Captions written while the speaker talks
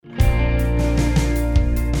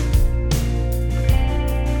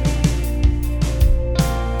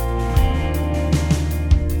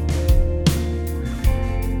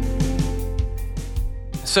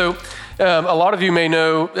So a lot of you may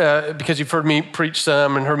know, because you've heard me preach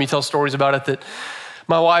some and heard me tell stories about it, that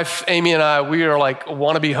my wife, Amy, and I, we are like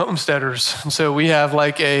wannabe homesteaders. And so we have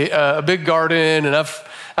like a big garden, and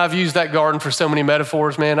I've used that garden for so many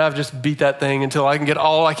metaphors, man. I've just beat that thing until I can get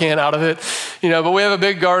all I can out of it. But we have a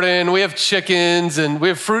big garden, we have chickens, and we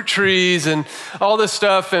have fruit trees and all this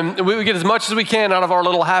stuff. And we get as much as we can out of our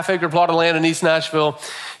little half-acre plot of land in East Nashville.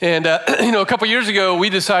 And, a couple years ago, we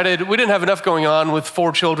decided we didn't have enough going on with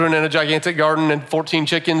 4 children and a gigantic garden and 14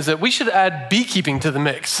 chickens, that we should add beekeeping to the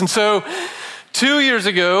mix. And so 2 years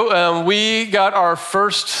ago, we got our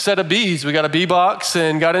first set of bees. We got a bee box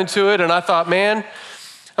and got into it. And I thought, man,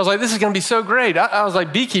 I was like, this is going to be so great. I was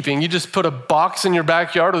like, beekeeping, you just put a box in your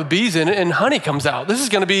backyard with bees in it and honey comes out. This is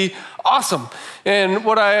going to be awesome. And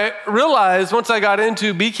what I realized once I got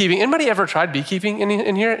into beekeeping, anybody ever tried beekeeping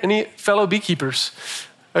in here? Any fellow beekeepers?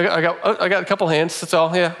 I got a couple hands, that's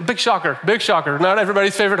all. Yeah, big shocker. Not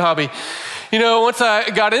everybody's favorite hobby. Once I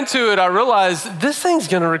got into it, I realized this thing's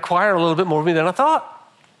going to require a little bit more of me than I thought.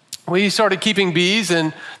 We started keeping bees,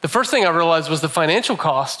 and the first thing I realized was the financial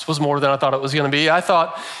cost was more than I thought it was going to be. I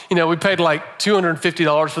thought, we paid like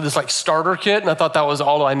 $250 for this like starter kit, and I thought that was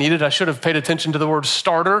all I needed. I should have paid attention to the word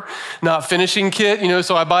starter, not finishing kit,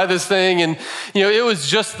 so I buy this thing, and, it was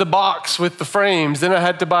just the box with the frames. Then I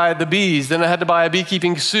had to buy the bees. Then I had to buy a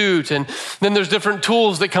beekeeping suit, and then there's different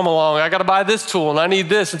tools that come along. I got to buy this tool, and I need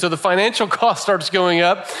this, and so the financial cost starts going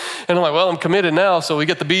up, and I'm like, well, I'm committed now, so we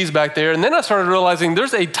get the bees back there, and then I started realizing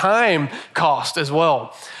there's a time cost as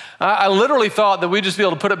well. I literally thought that we'd just be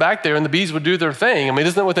able to put it back there and the bees would do their thing.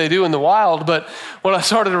 Isn't that what they do in the wild? But what I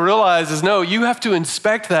started to realize is, no, you have to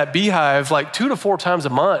inspect that beehive like 2 to 4 times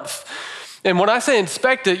a month. And when I say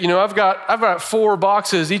inspect it, I've got 4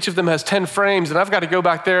 boxes. Each of them has 10 frames, and I've got to go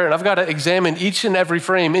back there and I've got to examine each and every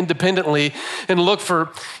frame independently and look for,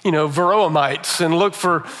 varroa mites and look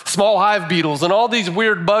for small hive beetles and all these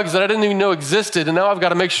weird bugs that I didn't even know existed. And now I've got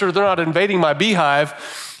to make sure they're not invading my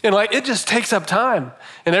beehive. And it just takes up time.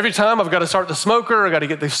 And every time I've got to start the smoker, I got to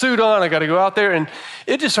get the suit on, I got to go out there. And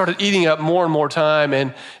it just started eating up more and more time.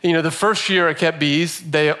 And, the first year I kept bees,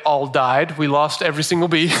 they all died. We lost every single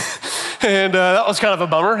bee. And that was kind of a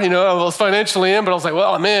bummer. I was financially in, but I was like,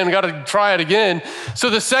 well, man, got to try it again.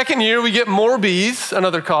 So the second year we get more bees,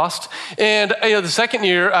 another cost. And the second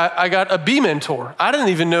year I got a bee mentor. I didn't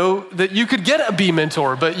even know that you could get a bee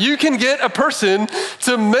mentor, but you can get a person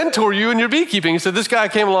to mentor you in your beekeeping. So this guy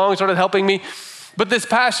came along and started helping me. But this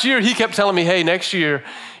past year, he kept telling me, hey, next year,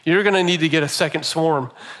 you're going to need to get a second swarm.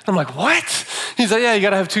 And I'm like, what? He's like, yeah, you got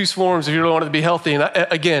to have 2 swarms if you really want it to be healthy. And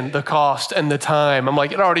again, the cost and the time. I'm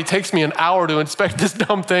like, it already takes me an hour to inspect this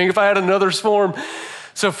dumb thing if I had another swarm.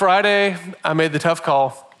 So Friday, I made the tough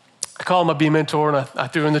call. I called my bee mentor and I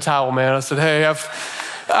threw in the towel, man. I said, hey,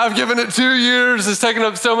 I've given it 2 years. It's taken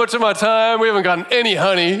up so much of my time. We haven't gotten any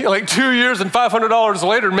honey. Like 2 years and $500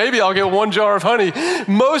 later, maybe I'll get 1 jar of honey.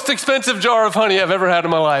 Most expensive jar of honey I've ever had in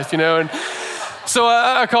my life, And so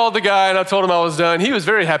I called the guy and I told him I was done. He was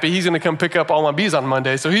very happy. He's going to come pick up all my bees on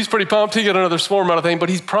Monday. So he's pretty pumped. He got another swarm out of thing, but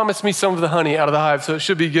he's promised me some of the honey out of the hive, so it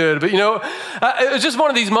should be good. But it was just one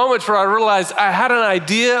of these moments where I realized I had an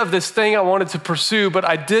idea of this thing I wanted to pursue, but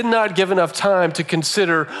I did not give enough time to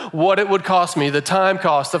consider what it would cost me, the time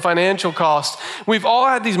cost, the financial cost. We've all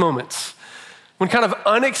had these moments when kind of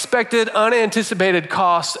unexpected, unanticipated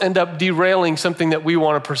costs end up derailing something that we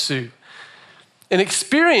want to pursue. And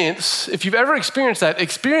experience, if you've ever experienced that,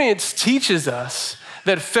 experience teaches us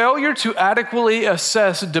that failure to adequately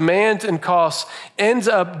assess demands and costs ends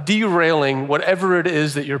up derailing whatever it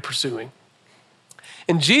is that you're pursuing.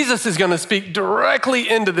 And Jesus is going to speak directly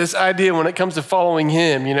into this idea when it comes to following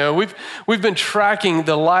him. We've been tracking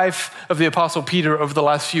the life of the Apostle Peter over the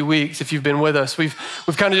last few weeks. If you've been with us, we've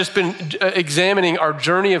kind of just been examining our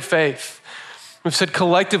journey of faith. We've said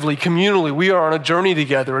collectively, communally, we are on a journey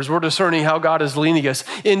together as we're discerning how God is leading us.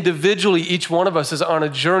 Individually, each one of us is on a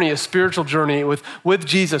journey, a spiritual journey with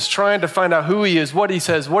Jesus, trying to find out who he is, what he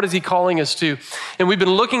says, what is he calling us to. And we've been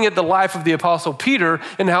looking at the life of the Apostle Peter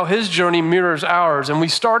and how his journey mirrors ours. And we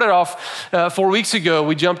started off 4 weeks ago,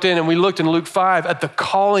 we jumped in and we looked in Luke 5 at the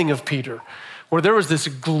calling of Peter, where there was this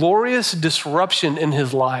glorious disruption in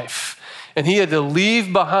his life. And he had to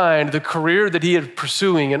leave behind the career that he had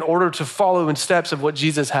pursuing in order to follow in steps of what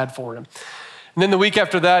Jesus had for him. And then the week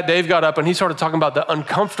after that, Dave got up and he started talking about the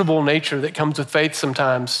uncomfortable nature that comes with faith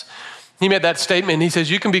sometimes. He made that statement. He says,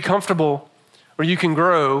 you can be comfortable or you can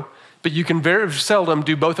grow, but you can very seldom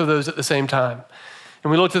do both of those at the same time. And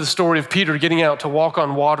we looked at the story of Peter getting out to walk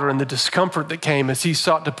on water and the discomfort that came as he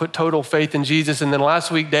sought to put total faith in Jesus. And then last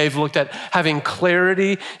week, Dave looked at having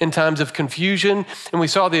clarity in times of confusion. And we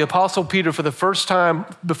saw the Apostle Peter for the first time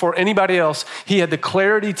before anybody else, he had the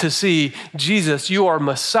clarity to see, Jesus, you are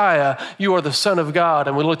Messiah, you are the Son of God.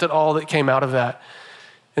 And we looked at all that came out of that.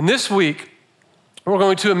 And this week, we're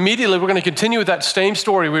going to continue with that same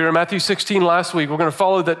story. We were in Matthew 16 last week. We're going to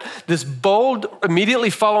follow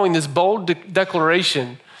immediately following this bold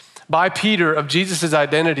declaration by Peter of Jesus'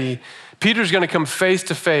 identity. Peter's going to come face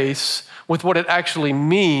to face with what it actually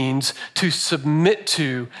means to submit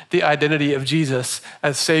to the identity of Jesus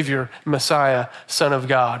as Savior, Messiah, Son of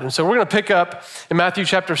God. And so we're going to pick up in Matthew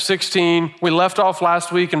chapter 16. We left off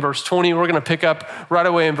last week in verse 20. We're going to pick up right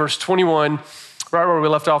away in verse 21, right where we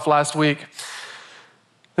left off last week.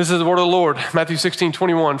 This is the word of the Lord, Matthew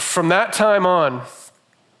 16:21. From that time on,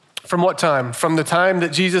 from what time? From the time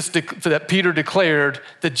that Peter declared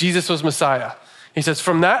that Jesus was Messiah. He says,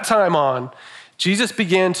 from that time on, Jesus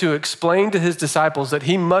began to explain to his disciples that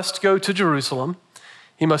he must go to Jerusalem.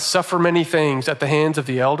 He must suffer many things at the hands of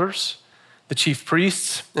the elders, the chief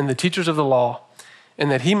priests, and the teachers of the law, and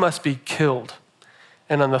that he must be killed,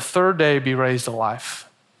 and on the third day be raised alive.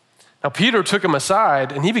 Now, Peter took him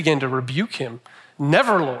aside, and he began to rebuke him.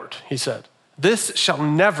 Never, Lord, he said, this shall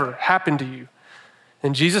never happen to you.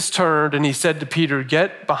 And Jesus turned and he said to Peter,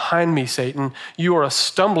 get behind me, Satan. You are a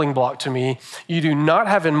stumbling block to me. You do not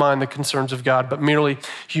have in mind the concerns of God, but merely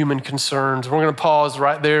human concerns. We're going to pause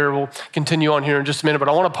right there. We'll continue on here in just a minute, but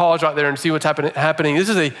I want to pause right there and see what's happening. This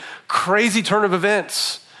is a crazy turn of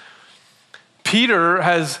events. Peter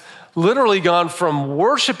has literally gone from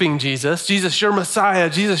worshiping Jesus, Jesus, you're Messiah,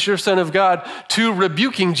 Jesus, you're Son of God, to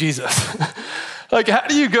rebuking Jesus. Like, how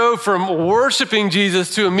do you go from worshiping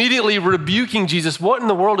Jesus to immediately rebuking Jesus? What in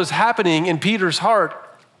the world is happening in Peter's heart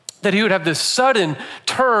that he would have this sudden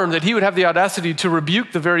turn, that he would have the audacity to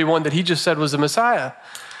rebuke the very one that he just said was the Messiah?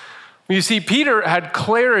 Well, you see, Peter had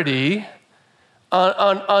clarity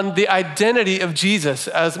on the identity of Jesus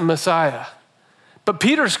as Messiah. But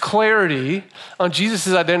Peter's clarity on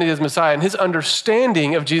Jesus' identity as Messiah and his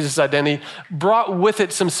understanding of Jesus' identity brought with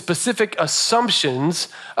it some specific assumptions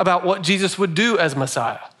about what Jesus would do as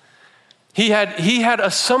Messiah. He had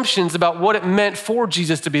assumptions about what it meant for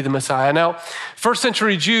Jesus to be the Messiah. Now, first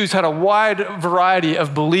century Jews had a wide variety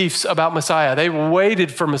of beliefs about Messiah. They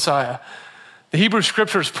waited for Messiah. The Hebrew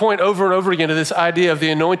scriptures point over and over again to this idea of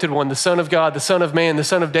the anointed one, the Son of God, the Son of Man, the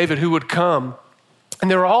Son of David who would come. And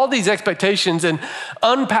there were all these expectations, and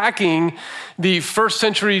unpacking the first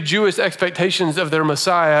century Jewish expectations of their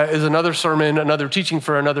Messiah is another sermon, another teaching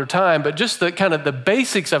for another time. But just the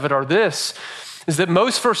basics of it are this, is that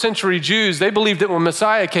most first century Jews, they believed that when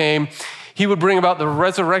Messiah came, he would bring about the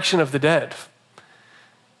resurrection of the dead.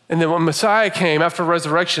 And then when Messiah came after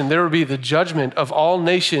resurrection, there would be the judgment of all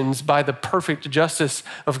nations by the perfect justice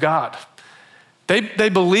of God. They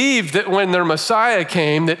believed that when their Messiah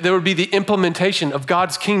came, that there would be the implementation of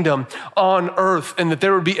God's kingdom on earth and that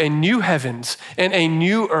there would be a new heavens and a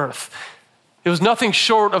new earth. It was nothing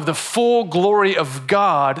short of the full glory of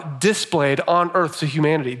God displayed on earth to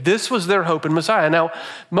humanity. This was their hope in Messiah. Now,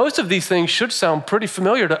 most of these things should sound pretty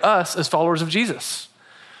familiar to us as followers of Jesus.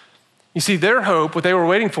 You see, their hope, what they were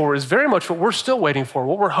waiting for, is very much what we're still waiting for,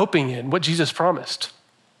 what we're hoping in, what Jesus promised.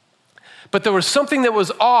 But there was something that was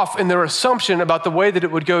off in their assumption about the way that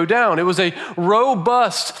it would go down. It was a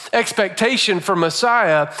robust expectation for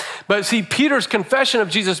Messiah. But see, Peter's confession of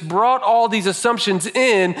Jesus brought all these assumptions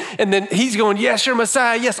in, and then he's going, yes, you're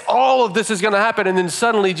Messiah. Yes, all of this is going to happen. And then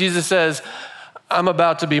suddenly Jesus says, I'm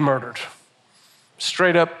about to be murdered.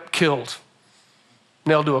 Straight up killed,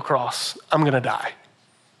 nailed to a cross. I'm going to die.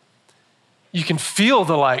 You can feel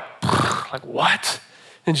the like what?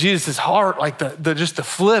 In Jesus' heart, like the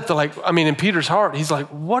flip, in Peter's heart, he's like,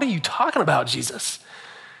 what are you talking about, Jesus?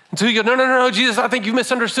 And so he goes, no, Jesus, I think you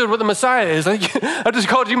misunderstood what the Messiah is. I just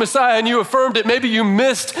called you Messiah and you affirmed it. Maybe you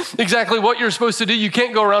missed exactly what you're supposed to do. You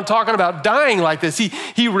can't go around talking about dying like this.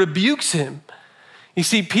 He rebukes him. You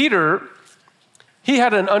see, Peter, he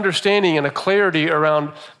had an understanding and a clarity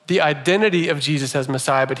around the identity of Jesus as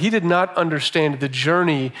Messiah, but he did not understand the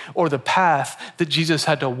journey or the path that Jesus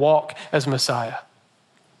had to walk as Messiah.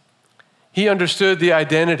 He understood the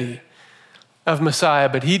identity of Messiah,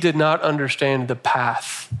 but he did not understand the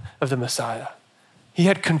path of the Messiah. He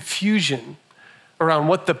had confusion around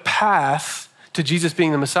what the path to Jesus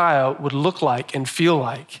being the Messiah would look like and feel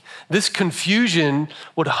like. This confusion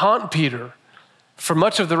would haunt Peter for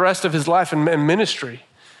much of the rest of his life and ministry.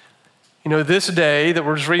 You know, this day that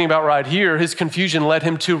we're just reading about right here, his confusion led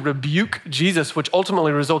him to rebuke Jesus, which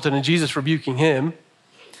ultimately resulted in Jesus rebuking him.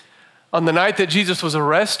 On the night that Jesus was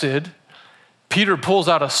arrested, Peter pulls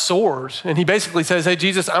out a sword and he basically says, hey,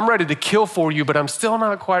 Jesus, I'm ready to kill for you, but I'm still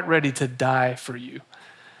not quite ready to die for you.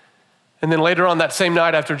 And then later on that same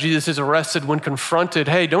night after Jesus is arrested, when confronted,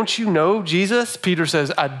 hey, don't you know Jesus? Peter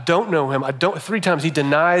says, I don't know him. 3 times he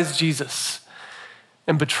denies Jesus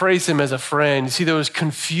and betrays him as a friend. You see, there was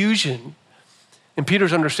confusion in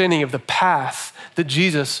Peter's understanding of the path that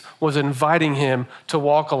Jesus was inviting him to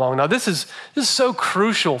walk along. Now, this is so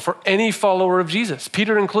crucial for any follower of Jesus,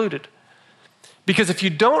 Peter included. Because if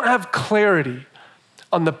you don't have clarity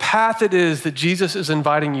on the path it is that Jesus is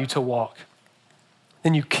inviting you to walk,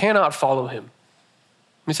 then you cannot follow him.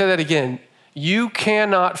 Let me say that again. You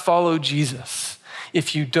cannot follow Jesus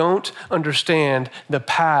if you don't understand the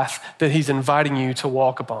path that he's inviting you to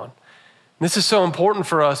walk upon. And this is so important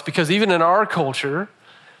for us because even in our culture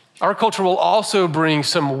will also bring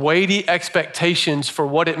some weighty expectations for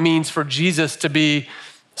what it means for Jesus to be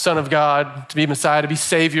Son of God, to be Messiah, to be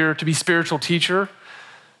Savior, to be spiritual teacher.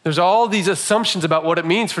 There's all these assumptions about what it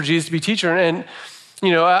means for Jesus to be teacher. And you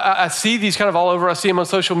know, I see these kind of all over. I see them on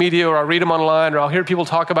social media or I read them online or I'll hear people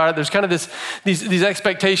talk about it. There's kind of these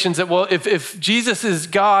expectations that, well, if Jesus is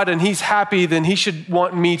God and he's happy, then he should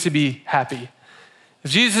want me to be happy. If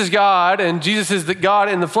Jesus is God and Jesus is the God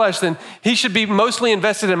in the flesh, then he should be mostly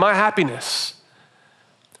invested in my happiness.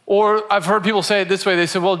 Or I've heard people say it this way. They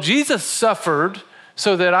say, well, Jesus suffered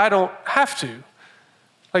so that I don't have to.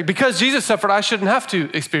 Like because Jesus suffered, I shouldn't have to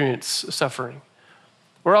experience suffering.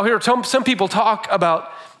 Or I'll hear some people talk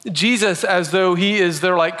about Jesus as though he is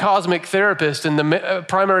their like cosmic therapist and the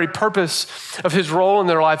primary purpose of his role in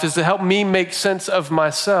their life is to help me make sense of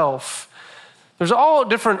myself. There's all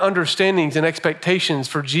different understandings and expectations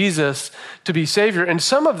for Jesus to be Savior, and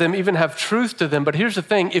some of them even have truth to them. But here's the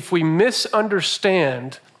thing, if we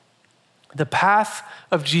misunderstand the path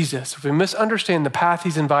of Jesus, if we misunderstand the path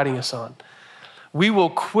he's inviting us on, we will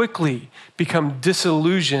quickly become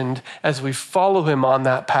disillusioned as we follow him on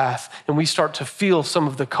that path and we start to feel some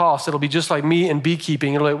of the costs. It'll be just like me in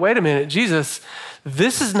beekeeping. It'll be like, wait a minute, Jesus,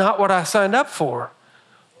 this is not what I signed up for.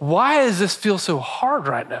 Why does this feel so hard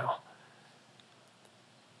right now?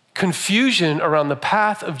 Confusion around the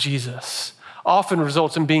path of Jesus often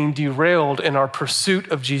results in being derailed in our pursuit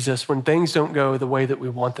of Jesus when things don't go the way that we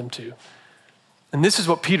want them to. And this is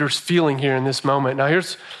what Peter's feeling here in this moment. Now,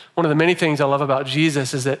 here's one of the many things I love about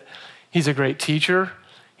Jesus is that he's a great teacher.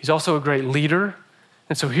 He's also a great leader.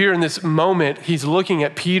 And so here in this moment, he's looking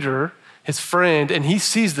at Peter, his friend, and he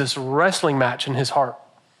sees this wrestling match in his heart.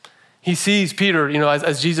 He sees Peter, you know,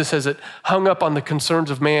 as Jesus says it, hung up on the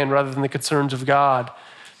concerns of man rather than the concerns of God.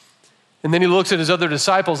 And then he looks at his other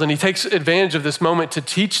disciples and he takes advantage of this moment to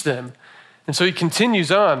teach them. And so he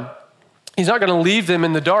continues on. He's not going to leave them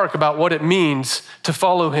in the dark about what it means to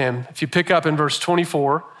follow him. If you pick up in verse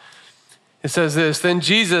 24, it says this, then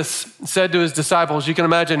Jesus said to his disciples, you can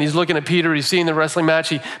imagine he's looking at Peter, he's seeing the wrestling match,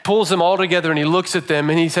 he pulls them all together and he looks at them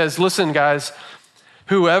and he says, listen guys,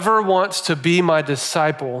 whoever wants to be my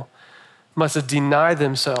disciple must deny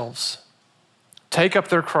themselves, take up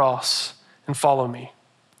their cross and follow me.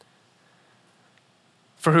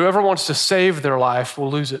 For whoever wants to save their life will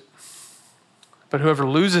lose it. But whoever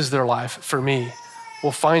loses their life for me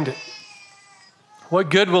will find it. What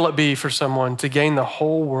good will it be for someone to gain the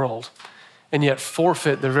whole world and yet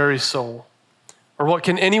forfeit their very soul? Or what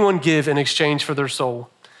can anyone give in exchange for their soul?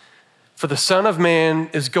 For the Son of Man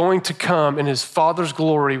is going to come in his Father's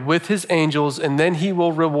glory with his angels, and then he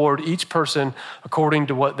will reward each person according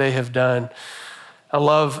to what they have done. I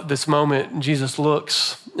love this moment. Jesus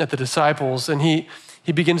looks at the disciples and he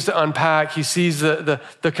begins to unpack. He sees the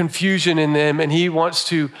confusion in them and he wants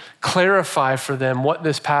to clarify for them what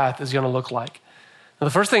this path is going to look like. Now,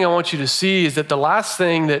 the first thing I want you to see is that the last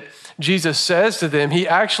thing that Jesus says to them, he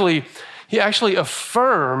actually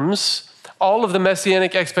affirms all of the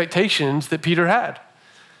messianic expectations that Peter had.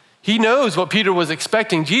 He knows what Peter was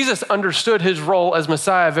expecting. Jesus understood his role as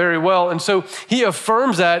Messiah very well. And so he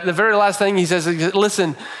affirms that. The very last thing he says is,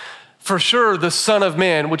 listen, for sure, the Son of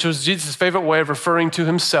Man, which was Jesus' favorite way of referring to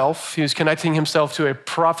himself. He was connecting himself to a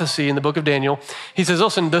prophecy in the book of Daniel. He says,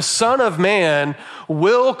 listen, the Son of Man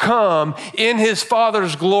will come in his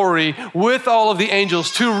Father's glory with all of the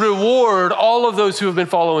angels to reward all of those who have been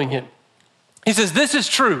following him. He says, this is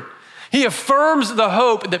true. He affirms the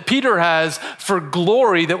hope that Peter has for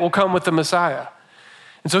glory that will come with the Messiah.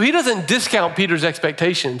 And so he doesn't discount Peter's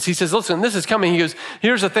expectations. He says, listen, this is coming. He goes,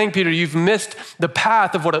 here's the thing, Peter, you've missed the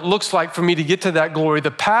path of what it looks like for me to get to that glory.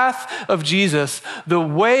 The path of Jesus, the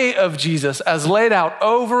way of Jesus, as laid out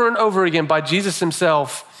over and over again by Jesus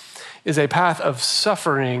himself, is a path of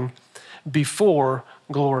suffering before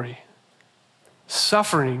glory.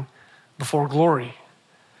 Suffering before glory.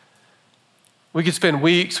 We could spend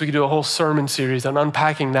weeks, we could do a whole sermon series on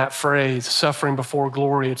unpacking that phrase, suffering before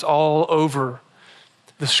glory. It's all over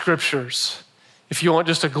the scriptures. If you want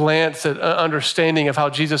just a glance at understanding of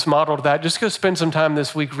how Jesus modeled that, just go spend some time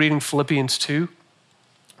this week reading Philippians 2.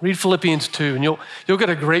 Read Philippians 2, and you'll get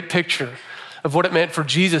a great picture of what it meant for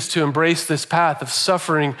Jesus to embrace this path of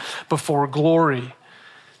suffering before glory.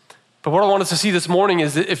 But what I want us to see this morning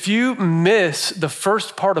is that if you miss the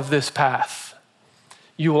first part of this path,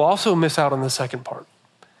 you will also miss out on the second part.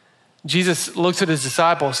 Jesus looks at his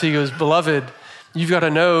disciples. He goes, beloved, you've got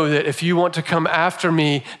to know that if you want to come after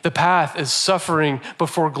me, the path is suffering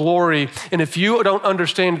before glory. And if you don't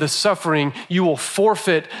understand the suffering, you will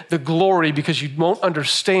forfeit the glory because you won't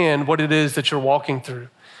understand what it is that you're walking through.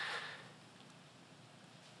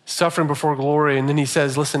 Suffering before glory. And then he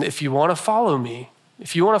says, listen, if you want to follow me,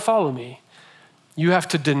 you have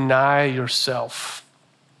to deny yourself.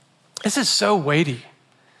 This is so weighty.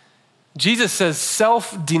 Jesus says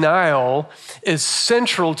self-denial is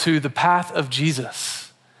central to the path of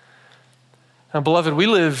Jesus. Now, beloved, we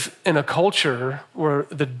live in a culture where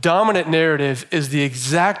the dominant narrative is the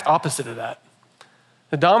exact opposite of that.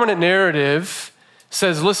 The dominant narrative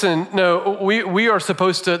says, listen, no, we are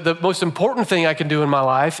supposed to, the most important thing I can do in my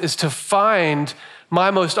life is to find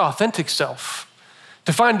my most authentic self,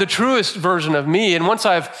 to find the truest version of me. And once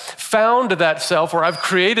I've found that self, or I've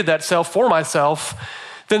created that self for myself,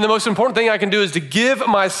 then the most important thing I can do is to give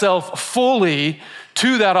myself fully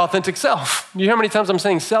to that authentic self. You hear how many times I'm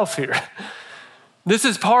saying self here? This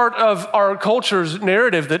is part of our culture's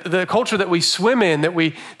narrative, the culture that we swim in, that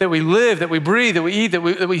we live, that we breathe, that we eat, that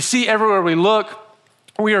we see everywhere we look.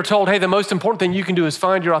 We are told, hey, the most important thing you can do is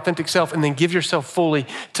find your authentic self and then give yourself fully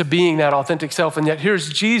to being that authentic self. And yet here's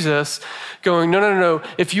Jesus going, no.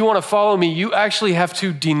 If you want to follow me, you actually have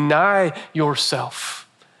to deny yourself.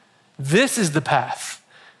 This is the path.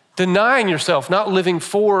 Denying yourself, not living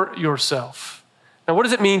for yourself. Now, what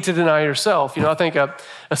does it mean to deny yourself? I think a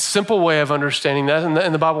simple way of understanding that,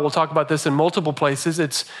 and the Bible will talk about this in multiple places,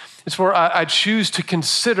 it's where I choose to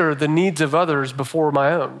consider the needs of others before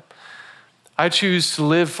my own. I choose to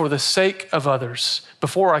live for the sake of others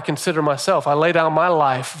before I consider myself. I lay down my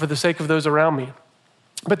life for the sake of those around me.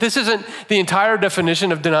 But this isn't the entire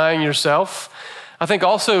definition of denying yourself. I think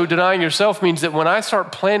also denying yourself means that when I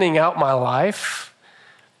start planning out my life,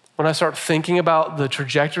 when I start thinking about the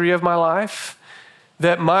trajectory of my life,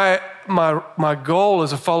 that my goal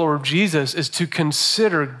as a follower of Jesus is to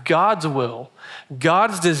consider God's will,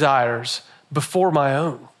 God's desires before my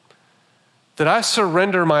own. That I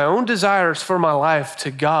surrender my own desires for my life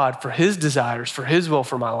to God, for his desires, for his will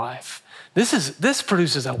for my life. This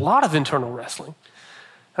produces a lot of internal wrestling.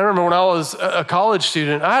 I remember when I was a college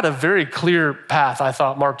student, I had a very clear path, I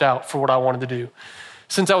thought, marked out for what I wanted to do.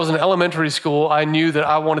 Since I was in elementary school, I knew that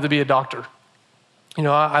I wanted to be a doctor.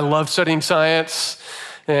 I loved studying science,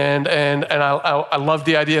 and I loved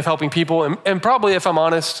the idea of helping people. And probably, if I'm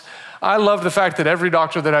honest, I loved the fact that every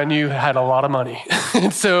doctor that I knew had a lot of money.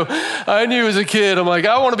 And so I knew as a kid, I'm like,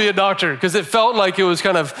 I want to be a doctor, because it felt like it was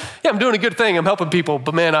kind of, I'm doing a good thing, I'm helping people,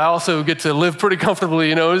 but man, I also get to live pretty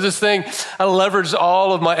comfortably. It was this thing, I leveraged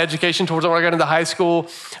all of my education towards when I got into high school.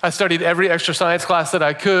 I studied every extra science class that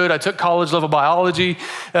I could. I took college level biology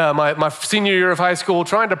my senior year of high school,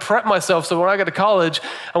 trying to prep myself so when I got to college,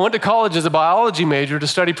 I went to college as a biology major to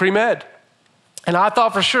study pre-med. And I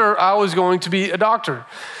thought for sure I was going to be a doctor.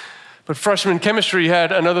 But freshman chemistry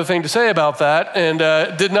had another thing to say about that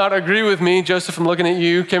and did not agree with me. Joseph, I'm looking at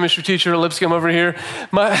you, chemistry teacher, Lipscomb over here.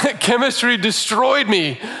 My chemistry destroyed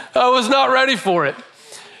me. I was not ready for it.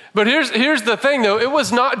 But here's the thing, though. It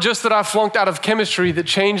was not just that I flunked out of chemistry that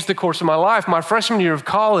changed the course of my life. My freshman year of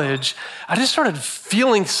college, I just started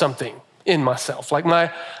feeling something in myself. Like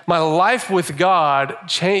my life with God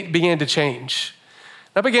began to change.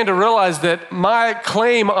 I began to realize that my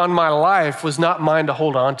claim on my life was not mine to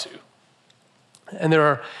hold on to. And there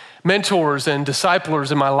are mentors and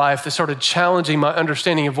disciplers in my life that started challenging my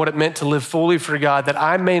understanding of what it meant to live fully for God, that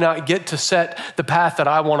I may not get to set the path that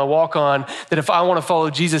I want to walk on, that if I want to follow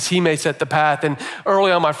Jesus, he may set the path. And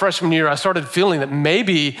early on my freshman year, I started feeling that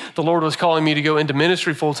maybe the Lord was calling me to go into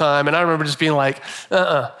ministry full time. And I remember just being like,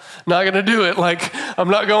 not going to do it. Like, I'm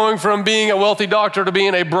not going from being a wealthy doctor to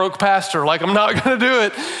being a broke pastor. Like, I'm not going to do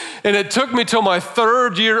it. And it took me till my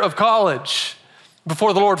third year of college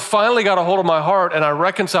before the Lord finally got a hold of my heart and I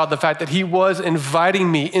reconciled the fact that he was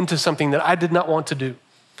inviting me into something that I did not want to do.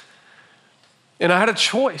 And I had a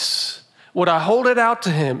choice. Would I hold it out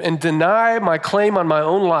to him and deny my claim on my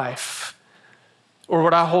own life? Or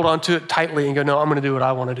would I hold on to it tightly and go, no, I'm going to do what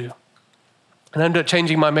I want to do? And I ended up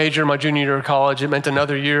changing my major my junior year of college. It meant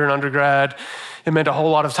another year in undergrad. It meant a whole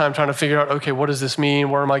lot of time trying to figure out, okay, what does this mean?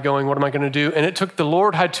 Where am I going? What am I going to do? And the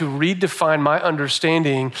Lord had to redefine my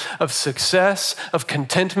understanding of success, of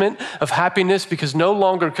contentment, of happiness, because no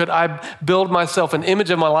longer could I build myself an image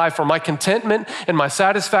of my life where my contentment and my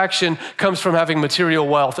satisfaction comes from having material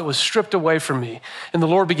wealth. It was stripped away from me. And the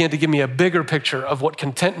Lord began to give me a bigger picture of what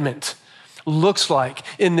contentment looks like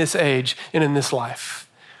in this age and in this life.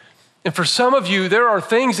 And for some of you, there are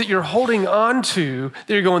things that you're holding on to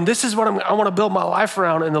that you're going, this is what I want to build my life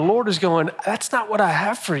around. And the Lord is going, that's not what I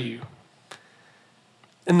have for you.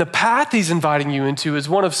 And the path he's inviting you into is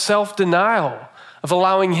one of self-denial, of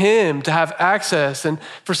allowing him to have access. And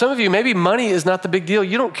for some of you, maybe money is not the big deal.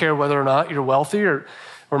 You don't care whether or not you're wealthy or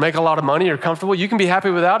make a lot of money or comfortable. You can be happy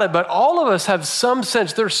without it. But all of us have some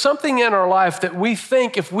sense, there's something in our life that we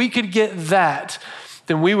think if we could get that,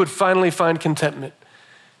 then we would finally find contentment.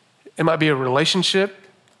 It might be a relationship.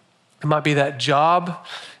 It might be that job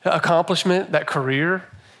accomplishment, that career.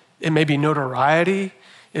 It may be notoriety.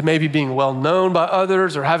 It may be being well known by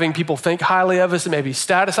others or having people think highly of us. It may be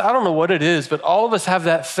status. I don't know what it is, but all of us have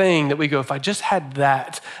that thing that we go, if I just had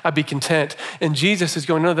that, I'd be content. And Jesus is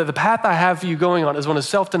going, no, that the path I have for you going on is one of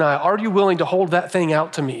self-denial. Are you willing to hold that thing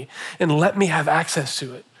out to me and let me have access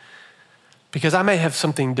to it? Because I may have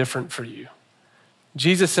something different for you.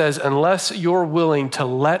 Jesus says, unless you're willing to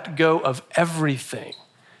let go of everything,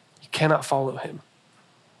 you cannot follow him.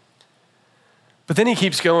 But then he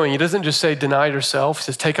keeps going. He doesn't just say, deny yourself. He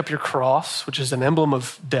says, take up your cross, which is an emblem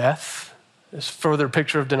of death. This further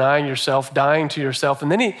picture of denying yourself, dying to yourself. And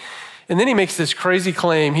then he makes this crazy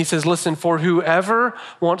claim. He says, listen, for whoever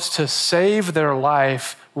wants to save their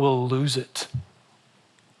life will lose it.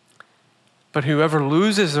 But whoever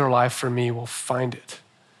loses their life for me will find it.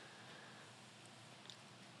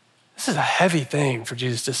 This is a heavy thing for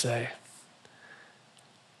Jesus to say.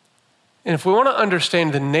 And if we want to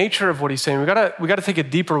understand the nature of what he's saying, we got to take a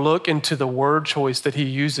deeper look into the word choice that he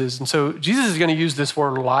uses. And so Jesus is going to use this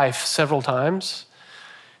word life several times.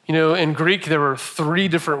 You know, in Greek, there were 3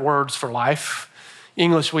 different words for life.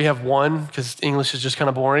 English, we have one because English is just kind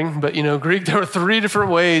of boring. But, you know, Greek, there were 3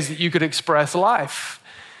 different ways that you could express life.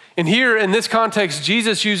 And here in this context,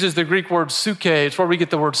 Jesus uses the Greek word psyche. It's where we get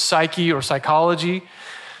the word psyche or psychology.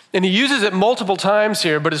 And he uses it multiple times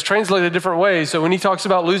here, but it's translated different ways. So when he talks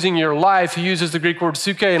about losing your life, he uses the Greek word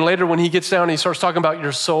psyche. And later when he gets down and he starts talking about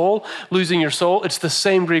your soul, losing your soul, it's the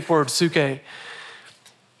same Greek word, psyche.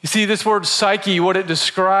 You see, this word psyche, what it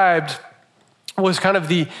described was kind of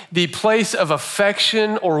the place of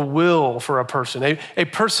affection or will for a person, a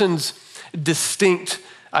person's distinct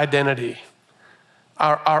identity.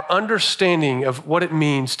 Our understanding of what it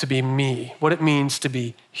means to be me, what it means to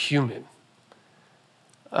be human.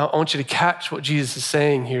 I want you to catch what Jesus is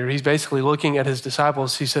saying here. He's basically looking at his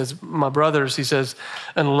disciples. He says, my brothers, he says,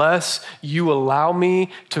 unless you allow me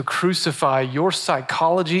to crucify your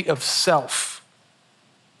psychology of self,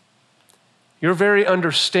 your very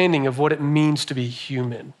understanding of what it means to be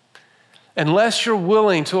human, unless you're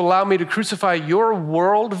willing to allow me to crucify your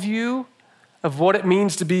worldview of what it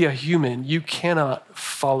means to be a human, you cannot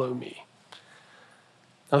follow me.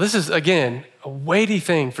 Now, this is, again, a weighty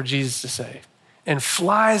thing for Jesus to say, and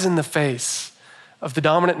flies in the face of the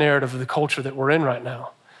dominant narrative of the culture that we're in right now.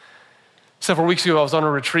 Several weeks ago, I was on a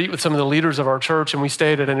retreat with some of the leaders of our church, and we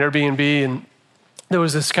stayed at an Airbnb, and there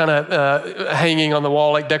was this kind of hanging on the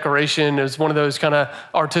wall like decoration. It was one of those kind of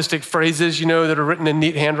artistic phrases, you know, that are written in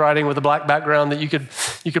neat handwriting with a black background that you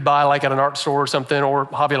could buy like at an art store or something, or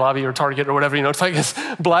Hobby Lobby or Target or whatever. You know, it's like this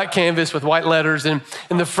black canvas with white letters, and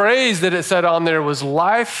the phrase that it said on there was,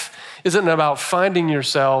 life isn't about finding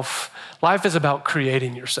yourself. Life is about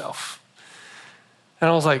creating yourself. And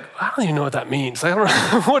I was like, I don't even know what that means. Like, I don't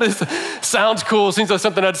know, what is, sounds cool, seems like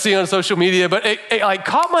something I'd see on social media, but it like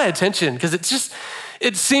caught my attention because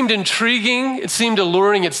it seemed intriguing, it seemed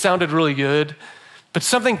alluring, it sounded really good, but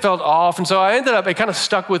something felt off. And so it kind of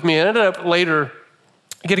stuck with me. I ended up later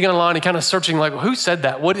getting online and kind of searching like, who said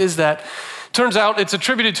that? What is that? Turns out it's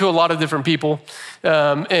attributed to a lot of different people,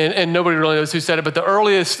 and nobody really knows who said it, but the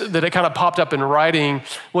earliest that it kind of popped up in writing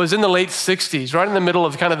was in the late 60s, right in the middle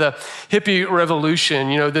of kind of the hippie revolution,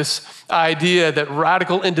 you know, this idea that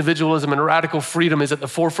radical individualism and radical freedom is at the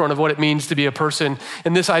forefront of what it means to be a person,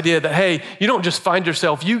 and this idea that, hey, you don't just find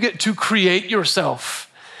yourself, you get to create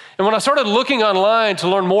yourself. And when I started looking online to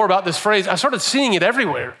learn more about this phrase, I started seeing it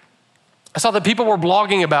everywhere. I saw that people were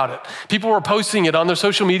blogging about it. People were posting it on their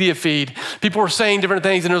social media feed. People were saying different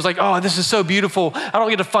things, and it was like, oh, this is so beautiful. I don't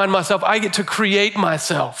get to find myself. I get to create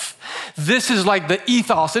myself. This is like the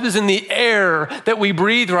ethos. It is in the air that we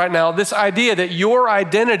breathe right now, this idea that your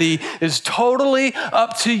identity is totally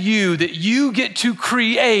up to you, that you get to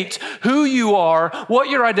create who you are, what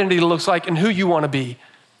your identity looks like, and who you want to be.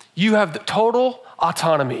 You have the total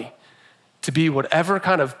autonomy to be whatever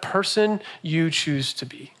kind of person you choose to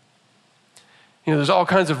be. You know, there's all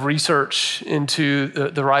kinds of research into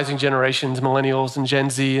the rising generations, millennials and Gen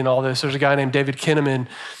Z and all this. There's a guy named David Kinnaman.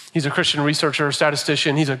 He's a Christian researcher,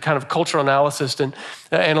 statistician. He's a kind of cultural analyst and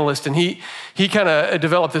analyst. And he kind of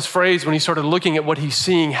developed this phrase when he started looking at what he's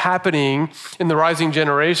seeing happening in the rising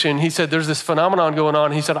generation. He said, there's this phenomenon going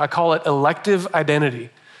on. He said, I call it elective identity.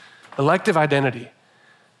 Elective identity.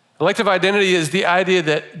 Elective identity is the idea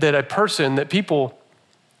that a person, that people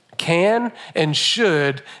can and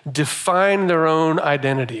should define their own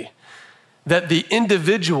identity. That the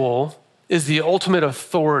individual is the ultimate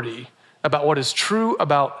authority about what is true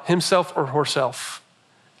about himself or herself.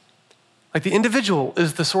 Like the individual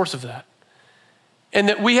is the source of that. And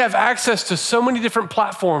that we have access to so many different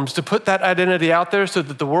platforms to put that identity out there so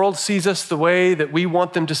that the world sees us the way that we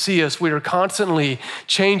want them to see us. We are constantly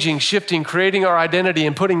changing, shifting, creating our identity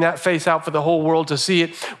and putting that face out for the whole world to see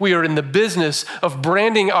it. We are in the business of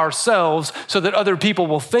branding ourselves so that other people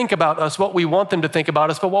will think about us what we want them to think about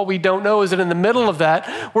us. But what we don't know is that in the middle of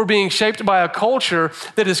that, we're being shaped by a culture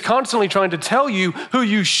that is constantly trying to tell you who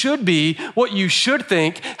you should be, what you should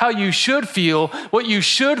think, how you should feel, what you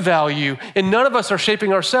should value. And none of us are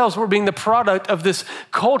shaping ourselves. We're being the product of this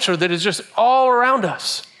culture that is just all around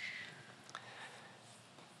us.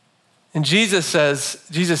 And Jesus says,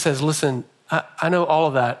 listen, I know all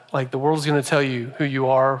of that. Like the world's going to tell you who you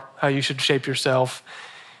are, how you should shape yourself.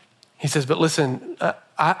 He says, but listen,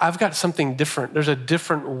 I've got something different. There's a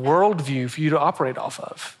different worldview for you to operate off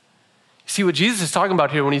of. See what Jesus is talking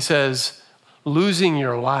about here when he says losing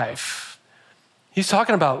your life. He's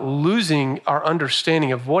talking about losing our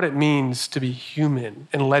understanding of what it means to be human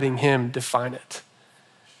and letting him define it.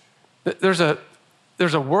 There's a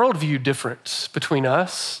worldview difference between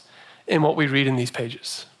us and what we read in these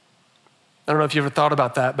pages. I don't know if you ever thought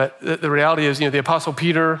about that, but the reality is, the Apostle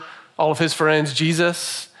Peter, all of his friends,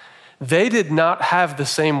 Jesus, they did not have the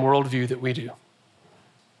same worldview that we do.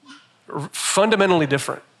 Fundamentally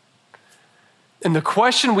different. And the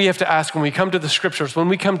question we have to ask when we come to the scriptures, when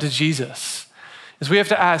we come to Jesus, is we have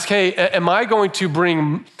to ask, hey, am I going to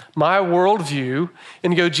bring my worldview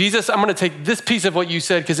and go, Jesus, I'm going to take this piece of what you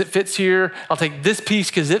said because it fits here. I'll take this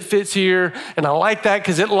piece because it fits here. And I like that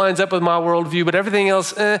because it lines up with my worldview, but everything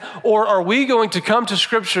else, Or are we going to come to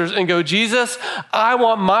scriptures and go, Jesus, I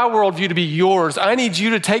want my worldview to be yours. I need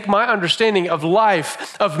you to take my understanding of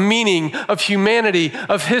life, of meaning, of humanity,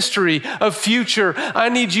 of history, of future. I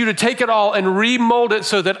need you to take it all and remold it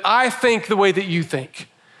so that I think the way that you think.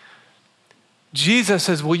 Jesus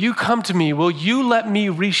says, will you come to me? Will you let me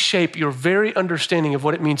reshape your very understanding of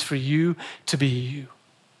what it means for you to be you?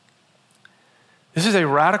 This is a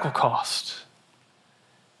radical cost.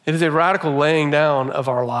 It is a radical laying down of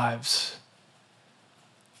our lives.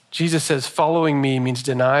 Jesus says, following me means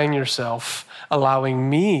denying yourself, allowing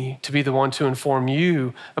me to be the one to inform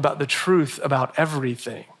you about the truth about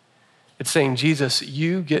everything. It's saying, Jesus,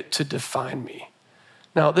 you get to define me.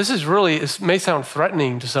 Now, it may sound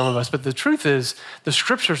threatening to some of us, but the truth is the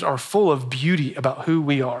scriptures are full of beauty about who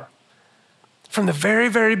we are. From the very,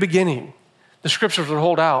 very beginning, the scriptures will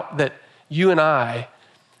hold out that you and I,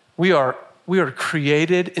 we are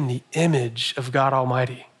created in the image of God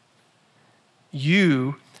Almighty.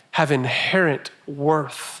 You have inherent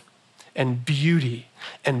worth and beauty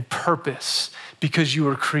and purpose because you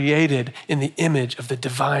were created in the image of the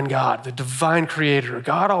divine God, the divine creator,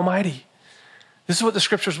 God Almighty. This is what the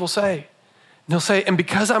scriptures will say. And they'll say, and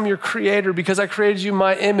because I'm your creator, because I created you in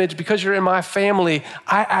my image, because you're in my family,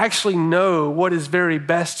 I actually know what is very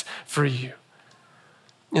best for you.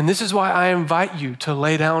 And this is why I invite you to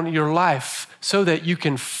lay down your life so that you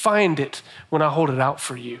can find it when I hold it out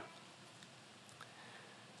for you.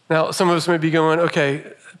 Now, some of us may be going, okay,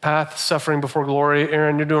 path, suffering before glory.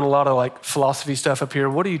 Aaron, you're doing a lot of philosophy stuff up here.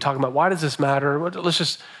 What are you talking about? Why does this matter?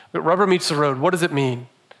 Rubber meets the road. What does it mean?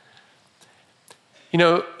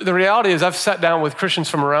 The reality is I've sat down with Christians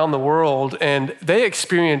from around the world and they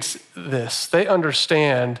experience this. They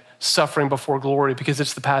understand suffering before glory because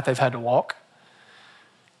it's the path they've had to walk.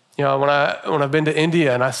 When I've been to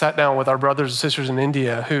India and I sat down with our brothers and sisters in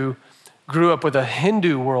India who grew up with a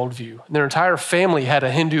Hindu worldview. Their entire family had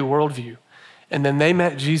a Hindu worldview. And then they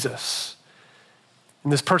met Jesus.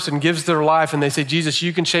 And this person gives their life and they say, Jesus,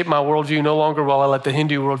 you can shape my worldview. No longer will I let the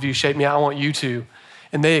Hindu worldview shape me. I want you to.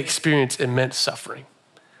 And they experience immense suffering.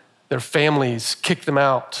 Their families kick them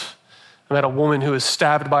out. I met a woman who was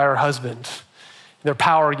stabbed by her husband. Their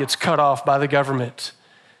power gets cut off by the government.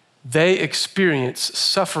 They experience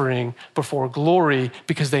suffering before glory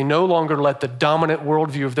because they no longer let the dominant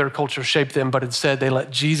worldview of their culture shape them, but instead they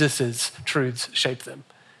let Jesus's truths shape them.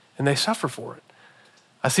 And they suffer for it.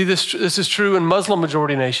 I see this is true in Muslim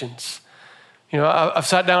majority nations. I've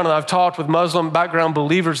sat down and I've talked with Muslim background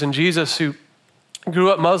believers in Jesus who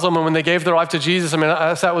grew up Muslim, and when they gave their life to Jesus,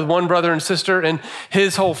 I sat with one brother and sister, and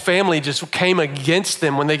his whole family just came against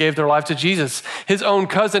them when they gave their life to Jesus. His own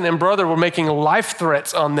cousin and brother were making life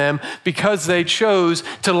threats on them because they chose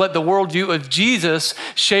to let the worldview of Jesus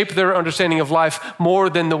shape their understanding of life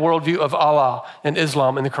more than the worldview of Allah and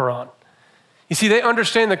Islam and the Quran. You see, they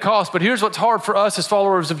understand the cost, but here's what's hard for us as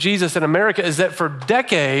followers of Jesus in America is that for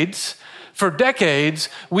decades,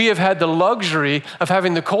 we have had the luxury of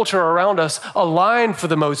having the culture around us align, for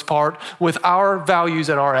the most part, with our values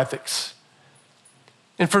and our ethics.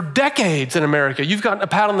 And for decades in America, you've gotten a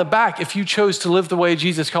pat on the back if you chose to live the way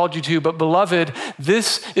Jesus called you to. But beloved,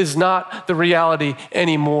 this is not the reality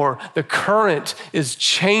anymore. The current is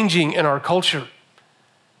changing in our culture.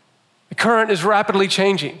 The current is rapidly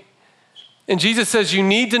changing. And Jesus says, you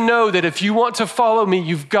need to know that if you want to follow me,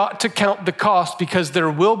 you've got to count the cost, because there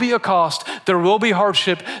will be a cost, there will be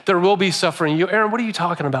hardship, there will be suffering. Aaron, what are you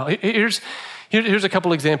talking about? Here's a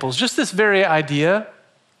couple examples. Just this very idea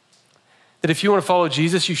that if you want to follow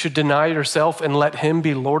Jesus, you should deny yourself and let him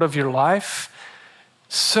be Lord of your life.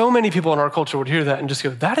 So many people in our culture would hear that and just go,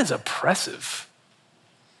 that is oppressive.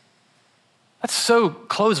 That's so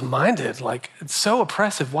close-minded, it's so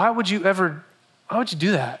oppressive. Why would you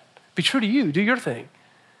do that? Be true to you, do your thing.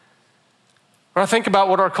 When I think about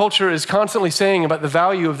what our culture is constantly saying about the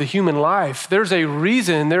value of the human life, there's a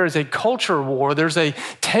reason, there is a culture war, there's a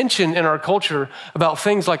tension in our culture about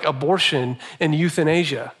things like abortion and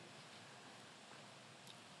euthanasia.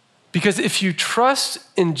 Because if you trust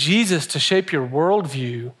in Jesus to shape your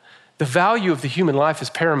worldview, the value of the human life is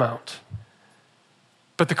paramount.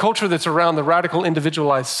 But the culture that's around the radical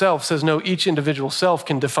individualized self says, no, each individual self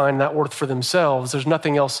can define that worth for themselves. There's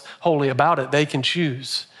nothing else holy about it. They can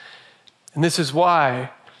choose. And this is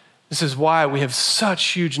why we have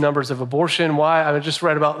such huge numbers of abortion. Why I just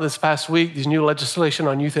read about this past week, these new legislation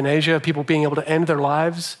on euthanasia, people being able to end their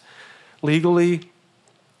lives legally.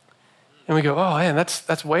 And we go, oh man,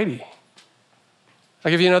 that's weighty.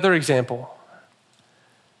 I'll give you another example.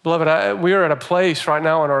 Beloved, we are at a place right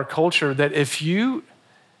now in our culture that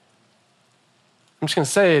I'm just going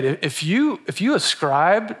to say it. If you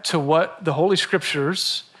ascribe to what the Holy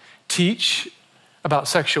Scriptures teach about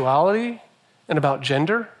sexuality and about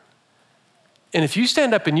gender, and if you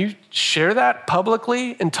stand up and you share that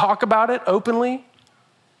publicly and talk about it openly,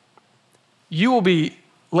 you will be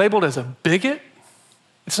labeled as a bigot.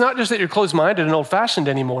 It's not just that you're closed-minded and old-fashioned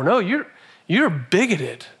anymore. No, you're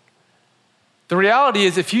bigoted. The reality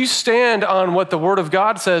is, if you stand on what the Word of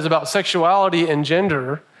God says about sexuality and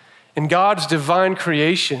gender and God's divine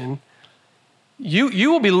creation, you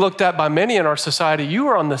will be looked at by many in our society. You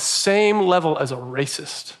are on the same level as a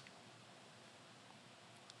racist.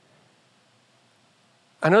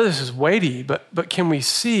 I know this is weighty, but can we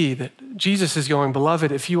see that Jesus is going, beloved,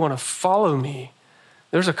 if you want to follow me,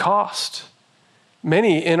 there's a cost.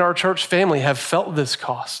 Many in our church family have felt this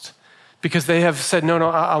cost because they have said, no,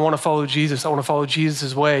 I want to follow Jesus. I want to follow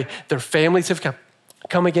Jesus' way. Their families have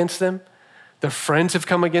come against them. Their friends have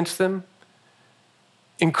come against them.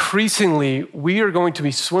 Increasingly, we are going to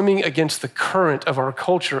be swimming against the current of our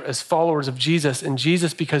culture as followers of Jesus. And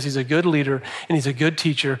Jesus, because he's a good leader and he's a good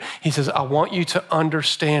teacher, he says, I want you to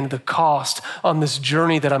understand the cost on this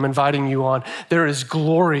journey that I'm inviting you on. There is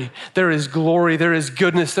glory, there is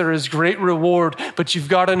goodness, there is great reward, but you've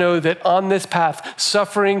got to know that on this path,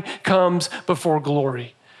 suffering comes before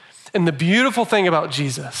glory. And the beautiful thing about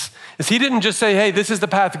Jesus is he didn't just say, hey, this is the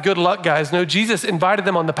path, good luck, guys. No, Jesus invited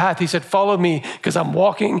them on the path. He said, follow me because I'm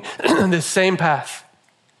walking this same path.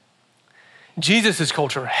 Jesus'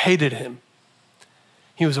 culture hated him.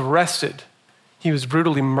 He was arrested. He was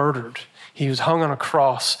brutally murdered. He was hung on a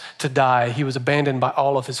cross to die. He was abandoned by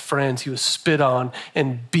all of his friends. He was spit on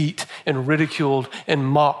and beat and ridiculed and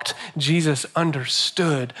mocked. Jesus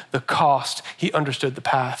understood the cost. He understood the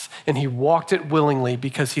path, and he walked it willingly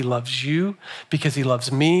because he loves you, because he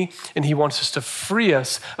loves me, and he wants us to free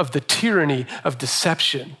us of the tyranny of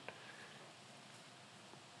deception.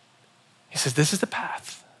 He says, this is the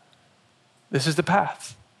path. This is the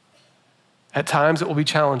path. At times it will be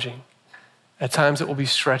challenging. At times it will be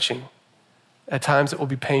stretching. At times it will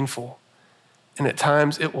be painful, and at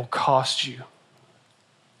times it will cost you.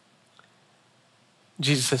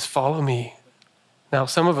 Jesus says, follow me. Now,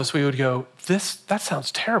 some of us, we would go, that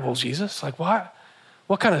sounds terrible, Jesus. Like, why?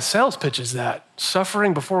 What kind of sales pitch is that?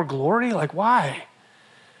 Suffering before glory? Like, why?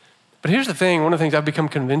 But here's the thing, one of the things I've become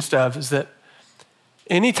convinced of is that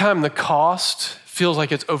anytime the cost feels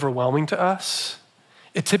like it's overwhelming to us,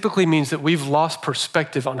 it typically means that we've lost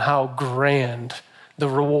perspective on how grand the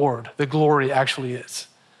reward, the glory actually is.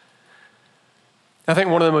 I think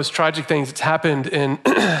one of the most tragic things that's happened in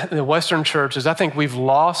the Western church is I think we've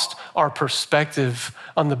lost our perspective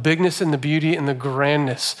on the bigness and the beauty and the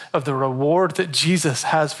grandness of the reward that Jesus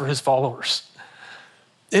has for his followers.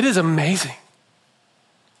 It is amazing.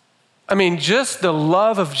 I mean, just the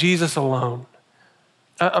love of Jesus alone.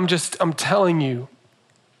 I'm telling you,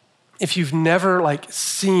 if you've never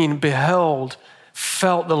seen, beheld,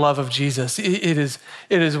 felt the love of Jesus, it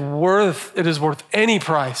is worth any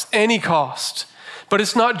price, any cost. But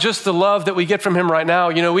it's not just the love that we get from him right now.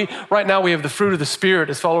 Right now we have the fruit of the Spirit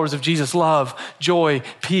as followers of Jesus: love, joy,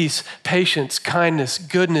 peace, patience, kindness,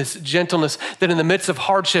 goodness, gentleness, that in the midst of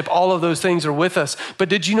hardship, all of those things are with us. But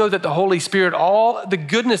did you know that the Holy Spirit, all the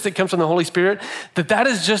goodness that comes from the Holy Spirit, that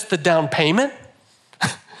is just the down payment?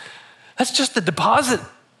 That's just the deposit.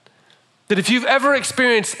 That if you've ever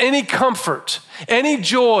experienced any comfort, any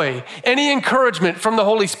joy, any encouragement from the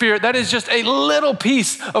Holy Spirit, that is just a little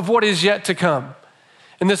piece of what is yet to come.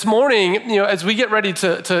 And this morning, as we get ready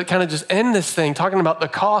to kind of just end this thing, talking about the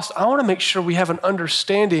cost, I want to make sure we have an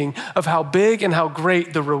understanding of how big and how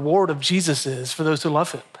great the reward of Jesus is for those who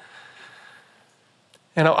love him.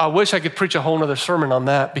 And I wish I could preach a whole nother sermon on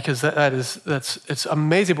that, because it's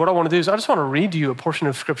amazing. What I want to do is I just want to read to you a portion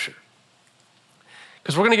of Scripture.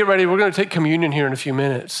 Because we're going to get ready, we're going to take communion here in a few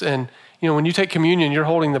minutes. And when you take communion, you're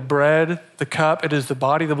holding the bread, the cup. It is the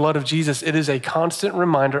body, the blood of Jesus. It is a constant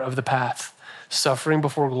reminder of the path, suffering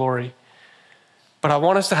before glory. But I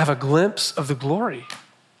want us to have a glimpse of the glory.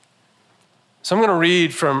 So I'm going to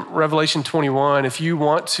read from Revelation 21. If you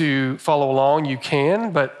want to follow along, you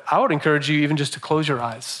can, but I would encourage you even just to close your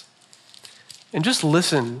eyes and just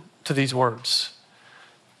listen to these words.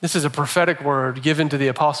 This is a prophetic word given to the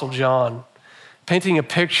Apostle John, painting a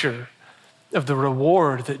picture of the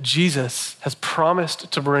reward that Jesus has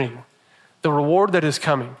promised to bring, the reward that is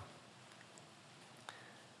coming.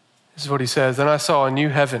 This is what he says: "Then I saw a new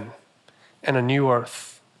heaven and a new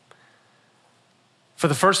earth. For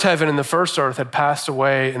the first heaven and the first earth had passed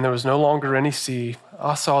away, and there was no longer any sea.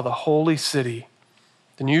 I saw the holy city,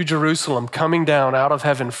 the new Jerusalem, coming down out of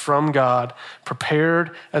heaven from God, prepared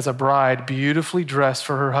as a bride, beautifully dressed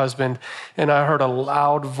for her husband. And I heard a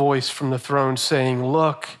loud voice from the throne saying,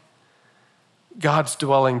 'Look, God's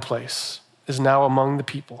dwelling place is now among the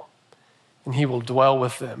people, and he will dwell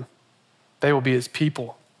with them. They will be his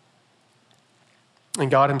people, and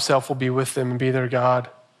God himself will be with them and be their God.'"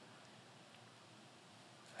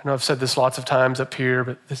 I know I've said this lots of times up here,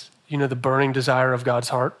 but the burning desire of God's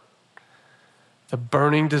heart. The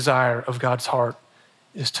burning desire of God's heart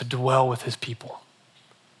is to dwell with his people,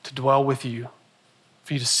 to dwell with you,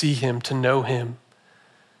 for you to see him, to know him,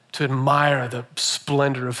 to admire the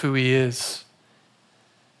splendor of who he is.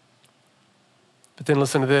 But then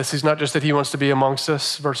listen to this. He's not just that he wants to be amongst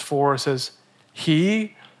us. Verse 4 says,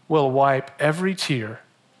 "He will wipe every tear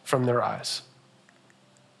from their eyes."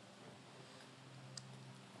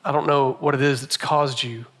 I don't know what it is that's caused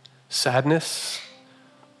you sadness,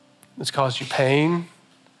 it's caused you pain,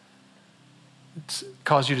 it's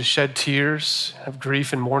caused you to shed tears, have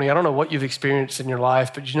grief and mourning. I don't know what you've experienced in your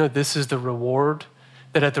life, but this is the reward,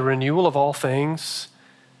 that at the renewal of all things,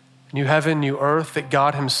 new heaven, new earth, that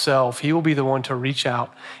God himself, he will be the one to reach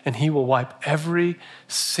out and he will wipe every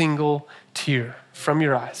single tear from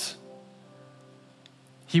your eyes.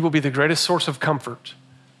 He will be the greatest source of comfort.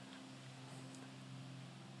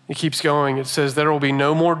 It keeps going. It says, "There will be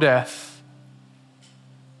no more death.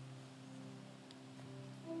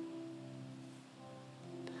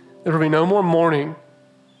 There will be no more mourning,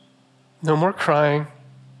 no more crying,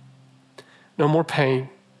 no more pain.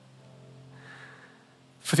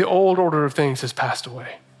 For the old order of things has passed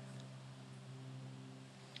away."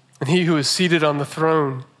 And he who is seated on the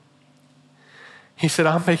throne, he said,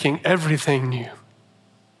 "I'm making everything new."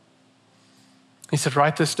 He said,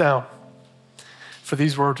 "Write this down, for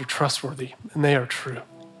these words are trustworthy and they are true."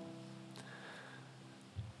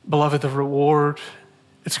 Beloved, the reward,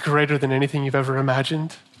 it's greater than anything you've ever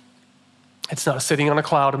imagined. It's not sitting on a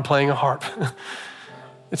cloud and playing a harp.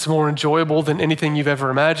 It's more enjoyable than anything you've ever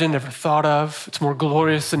imagined, ever thought of. It's more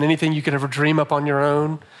glorious than anything you could ever dream up on your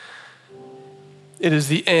own. It is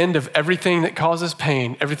the end of everything that causes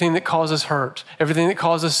pain, everything that causes hurt, everything that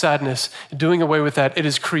causes sadness, doing away with that. It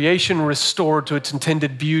is creation restored to its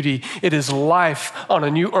intended beauty. It is life on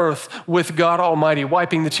a new earth with God Almighty,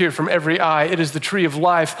 wiping the tear from every eye. It is the tree of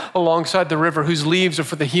life alongside the river whose leaves are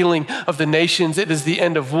for the healing of the nations. It is the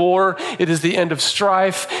end of war. It is the end of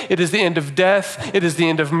strife. It is the end of death. It is the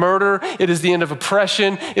end of murder. It is the end of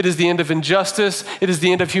oppression. It is the end of injustice. It is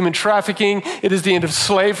the end of human trafficking. It is the end of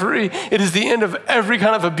slavery. It is the end of every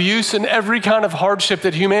kind of abuse and every kind of hardship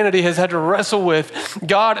that humanity has had to wrestle with.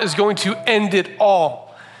 God is going to end it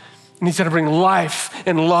all. And he's going to bring life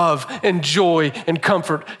and love and joy and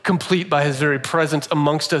comfort complete by his very presence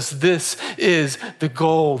amongst us. This is the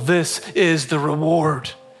goal. This is the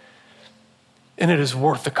reward. And it is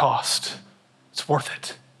worth the cost. It's worth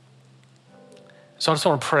it. So I just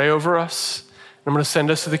want to pray over us. I'm going to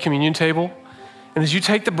send us to the communion table. And as you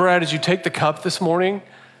take the bread, as you take the cup this morning,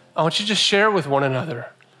 I want you to just share with one another.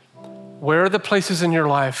 Where are the places in your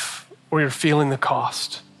life where you're feeling the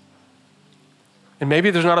cost? And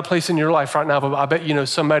maybe there's not a place in your life right now, but I bet you know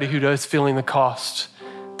somebody who does feeling the cost.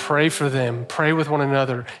 Pray for them. Pray with one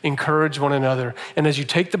another. Encourage one another. And as you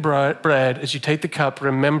take the bread, as you take the cup,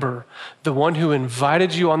 remember the one who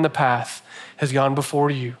invited you on the path has gone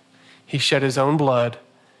before you. He shed his own blood.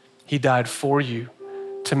 He died for you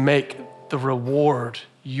to make the reward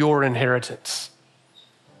your inheritance.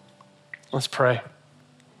 Let's pray.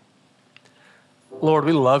 Lord,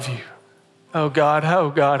 we love you. Oh God,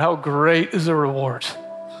 how great is the reward.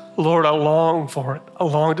 Lord, I long for it. I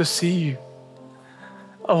long to see you.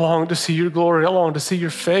 I long to see your glory. I long to see your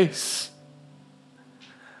face.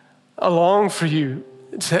 I long for you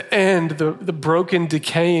to end the broken,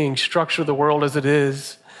 decaying structure of the world as it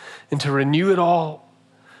is and to renew it all.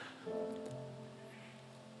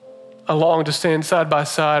 I long to stand side by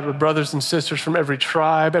side with brothers and sisters from every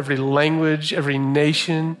tribe, every language, every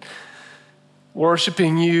nation,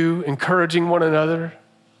 worshiping you, encouraging one another.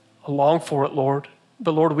 I long for it, Lord.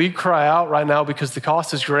 But Lord, we cry out right now because the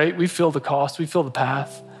cost is great. We feel the cost. We feel the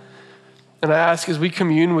path. And I ask as we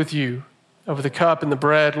commune with you over the cup and the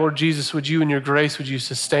bread, Lord Jesus, would you in your grace, would you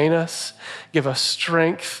sustain us, give us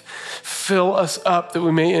strength, fill us up that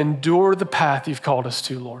we may endure the path you've called us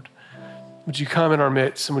to, Lord. Would you come in our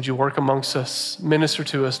midst and would you work amongst us, minister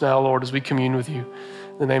to us now, Lord, as we commune with you.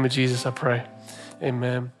 In the name of Jesus, I pray.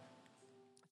 Amen.